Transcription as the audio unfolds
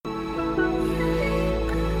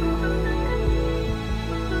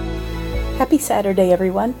Happy Saturday,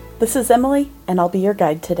 everyone. This is Emily, and I'll be your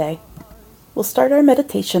guide today. We'll start our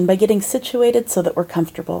meditation by getting situated so that we're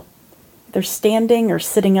comfortable. Either standing or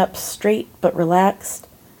sitting up straight but relaxed,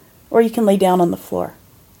 or you can lay down on the floor.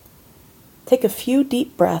 Take a few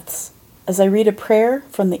deep breaths as I read a prayer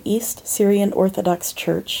from the East Syrian Orthodox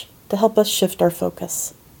Church to help us shift our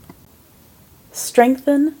focus.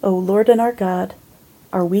 Strengthen, O Lord and our God,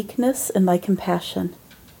 our weakness in thy compassion,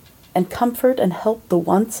 and comfort and help the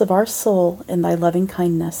wants of our soul in thy loving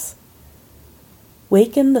kindness.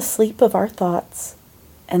 Waken the sleep of our thoughts,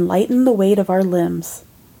 and lighten the weight of our limbs.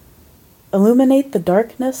 Illuminate the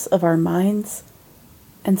darkness of our minds,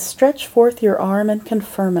 and stretch forth your arm and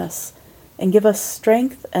confirm us, and give us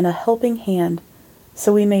strength and a helping hand,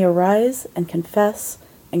 so we may arise and confess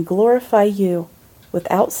and glorify you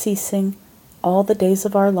without ceasing all the days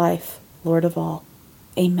of our life, Lord of all.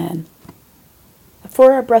 Amen.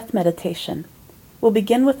 For our breath meditation, we'll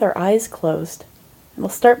begin with our eyes closed, and we'll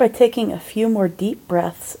start by taking a few more deep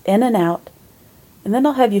breaths in and out, and then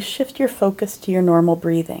I'll have you shift your focus to your normal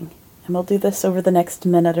breathing, and we'll do this over the next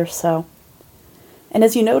minute or so. And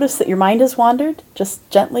as you notice that your mind has wandered, just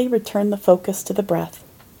gently return the focus to the breath.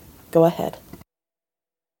 Go ahead.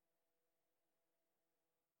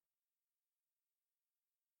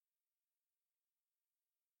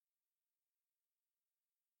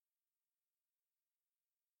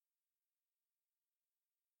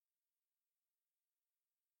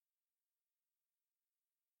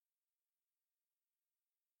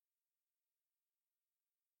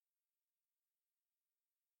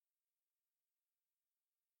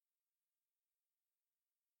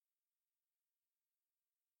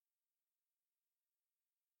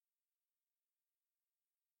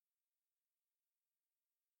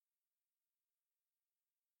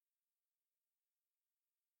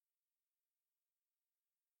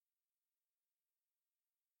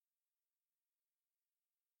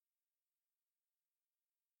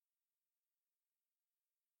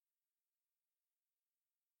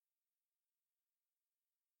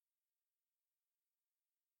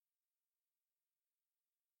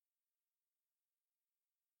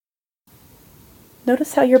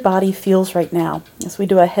 Notice how your body feels right now as we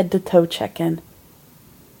do a head-to-toe check-in.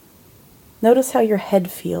 Notice how your head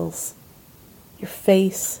feels, your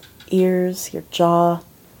face, ears, your jaw,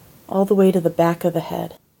 all the way to the back of the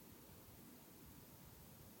head.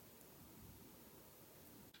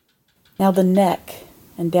 Now the neck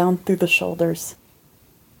and down through the shoulders.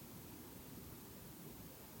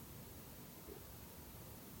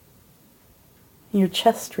 Your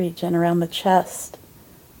chest region around the chest,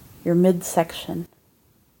 your midsection.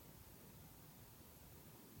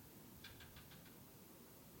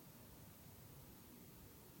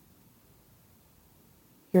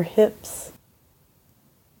 Your hips,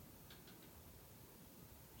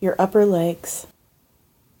 your upper legs,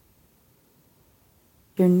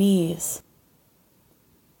 your knees,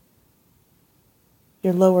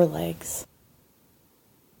 your lower legs,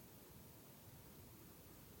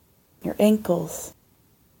 your ankles,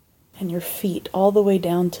 and your feet all the way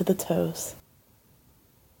down to the toes.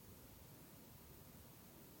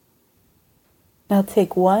 Now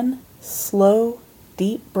take one slow,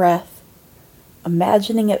 deep breath,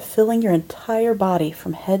 imagining it filling your entire body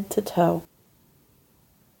from head to toe,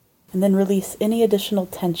 and then release any additional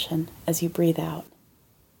tension as you breathe out.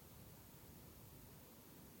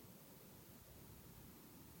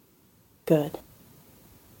 Good.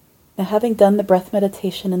 Now, having done the breath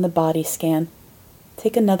meditation and the body scan,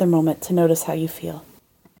 take another moment to notice how you feel.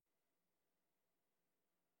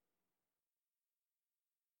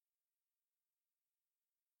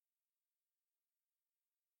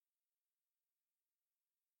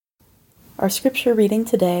 Our scripture reading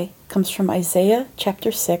today comes from Isaiah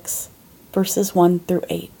chapter 6, verses 1 through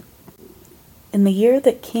 8. In the year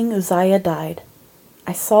that King Uzziah died,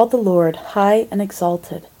 I saw the Lord high and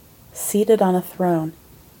exalted, seated on a throne,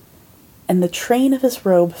 and the train of his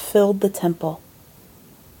robe filled the temple.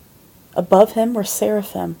 Above him were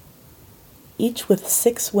seraphim, each with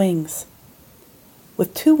 6 wings.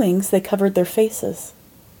 With 2 wings they covered their faces,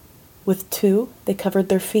 with 2 they covered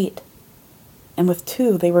their feet, and with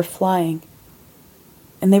 2 they were flying.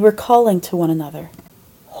 And they were calling to one another,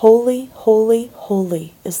 Holy, holy,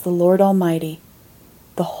 holy is the Lord Almighty.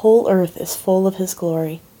 The whole earth is full of his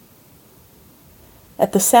glory.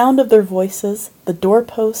 At the sound of their voices, the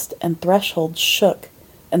doorpost and threshold shook,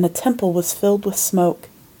 and the temple was filled with smoke.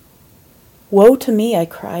 Woe to me, I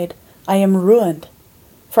cried, I am ruined,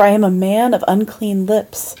 for I am a man of unclean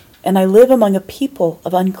lips, and I live among a people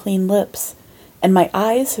of unclean lips, and my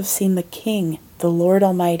eyes have seen the King, the Lord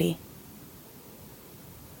Almighty.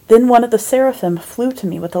 Then one of the seraphim flew to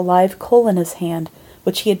me with a live coal in his hand,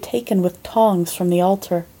 which he had taken with tongs from the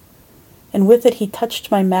altar. And with it he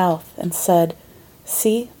touched my mouth and said,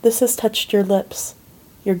 "See, this has touched your lips.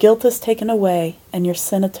 Your guilt is taken away, and your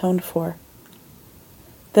sin atoned for."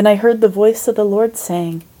 Then I heard the voice of the Lord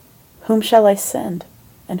saying, "Whom shall I send,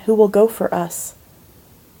 and who will go for us?"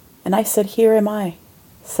 And I said, "Here am I.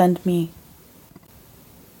 Send me."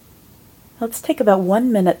 Let's take about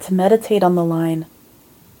 1 minute to meditate on the line,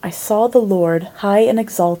 "I saw the Lord high and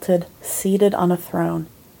exalted, seated on a throne."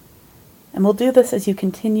 And we'll do this as you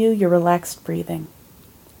continue your relaxed breathing.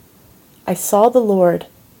 I saw the Lord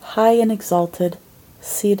high and exalted,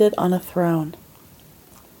 seated on a throne.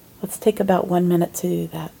 Let's take about 1 minute to do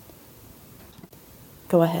that.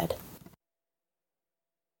 Go ahead.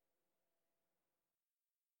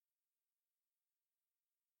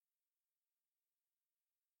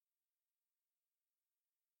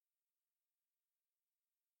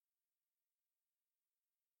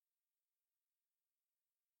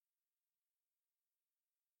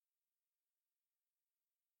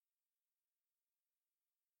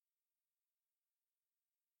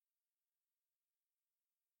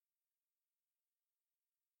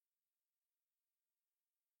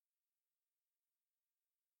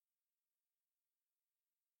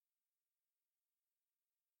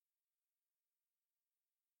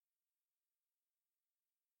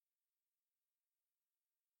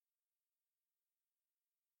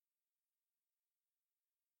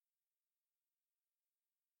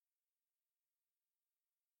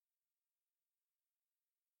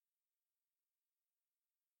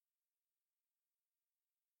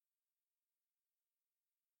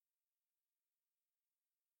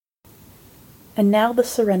 And now the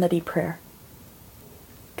Serenity Prayer.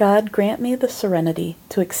 God, grant me the serenity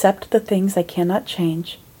to accept the things I cannot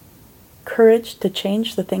change, courage to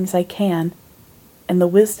change the things I can, and the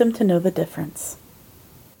wisdom to know the difference.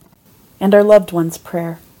 And our loved ones'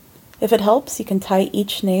 prayer. If it helps, you can tie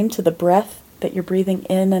each name to the breath that you're breathing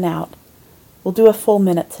in and out. We'll do a full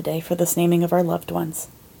minute today for this naming of our loved ones.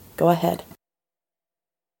 Go ahead.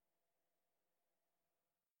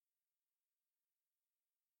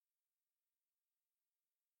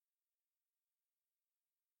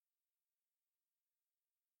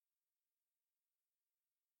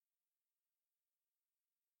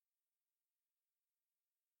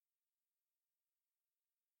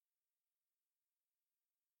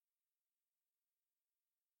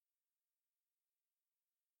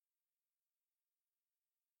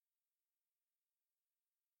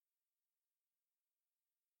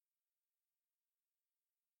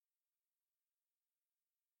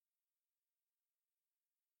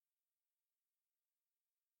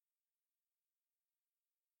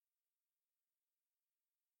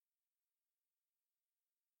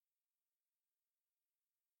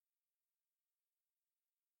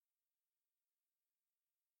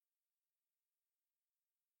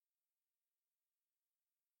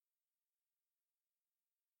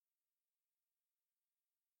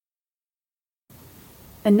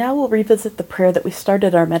 And now we'll revisit the prayer that we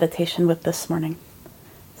started our meditation with this morning.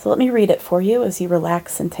 So let me read it for you as you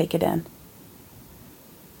relax and take it in.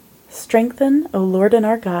 Strengthen, O Lord and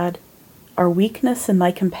our God, our weakness in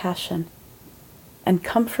thy compassion, and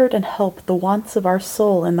comfort and help the wants of our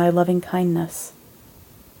soul in thy loving kindness.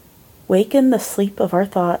 Waken the sleep of our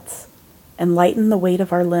thoughts, and lighten the weight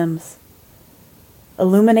of our limbs.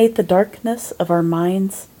 Illuminate the darkness of our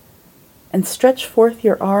minds, and stretch forth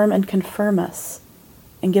your arm and confirm us,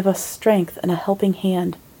 and give us strength and a helping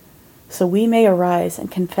hand, so we may arise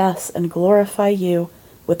and confess and glorify you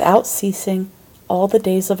without ceasing all the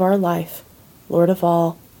days of our life, Lord of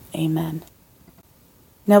all. Amen.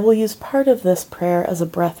 Now we'll use part of this prayer as a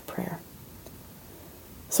breath prayer.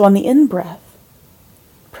 So on the in-breath,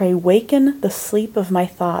 pray, "Waken the sleep of my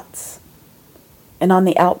thoughts." And on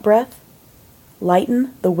the out-breath,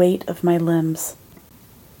 "Lighten the weight of my limbs."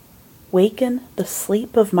 Waken the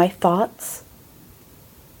sleep of my thoughts.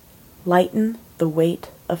 Lighten the weight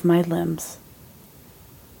of my limbs.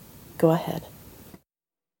 Go ahead.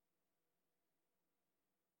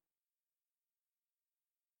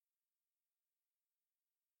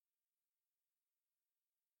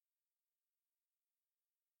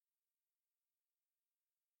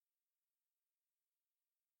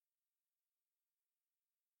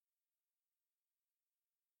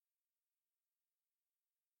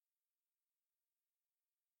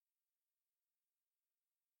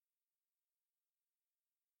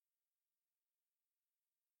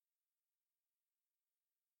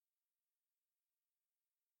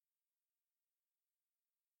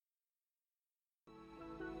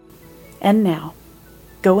 And now,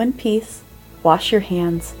 go in peace, wash your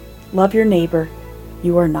hands, Love your neighbor.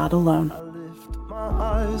 You are not alone. I lift my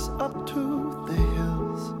eyes up to the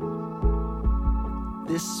hills.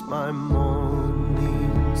 This my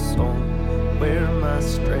morning song, where my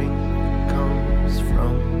strength comes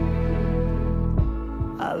from.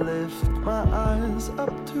 I lift my eyes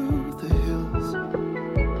up to the hills.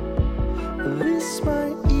 This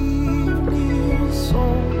my evening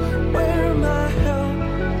song, where my help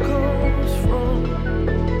comes from.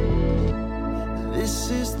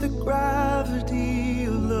 This is the gravity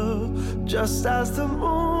of love. Just as the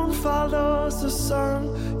moon follows the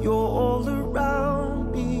sun, you're all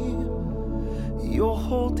around me. You're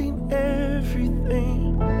holding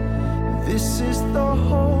everything. This is the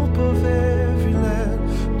hope of every land.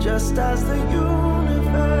 Just as the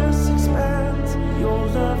universe expands, your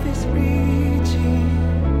love is reaching.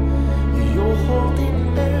 You're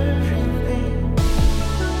holding everything.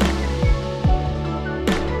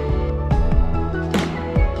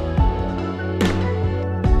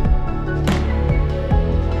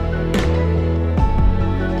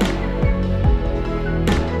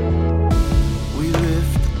 We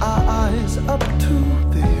lift our eyes up to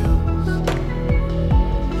the hills.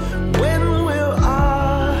 When will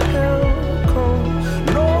our help come?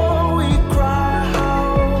 Lord, we cry, how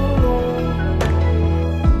long?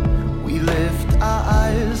 We lift our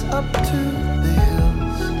eyes up to the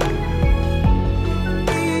hills.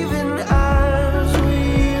 Even as we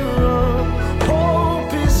run,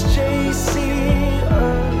 hope is chasing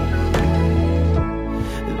us.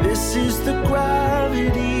 This is the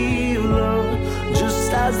gravity of love.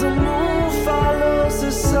 Just as the moon follows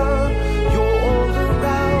the sun, you're all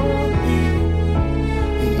around me.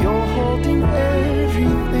 You're holding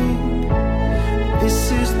everything.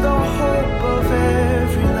 This is the hope of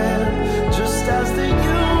every land. Just as the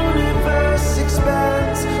universe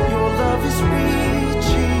expands, your love is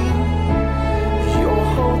reaching. You're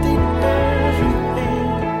holding everything.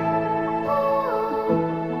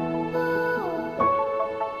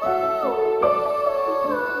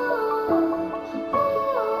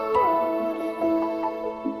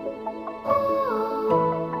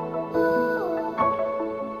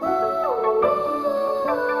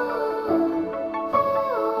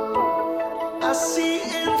 I see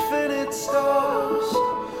infinite stars,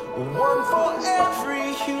 one for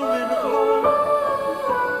every human heart.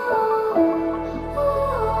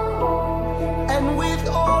 And with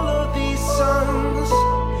all of these suns,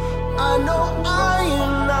 I know I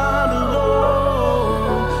am not alone.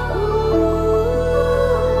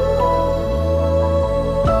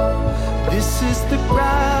 This is the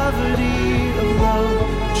gravity of love.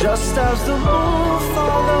 Just as the moon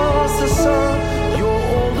follows the sun, you're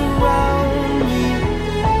all around me.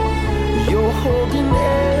 You're holding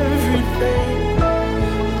everything.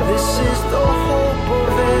 This is the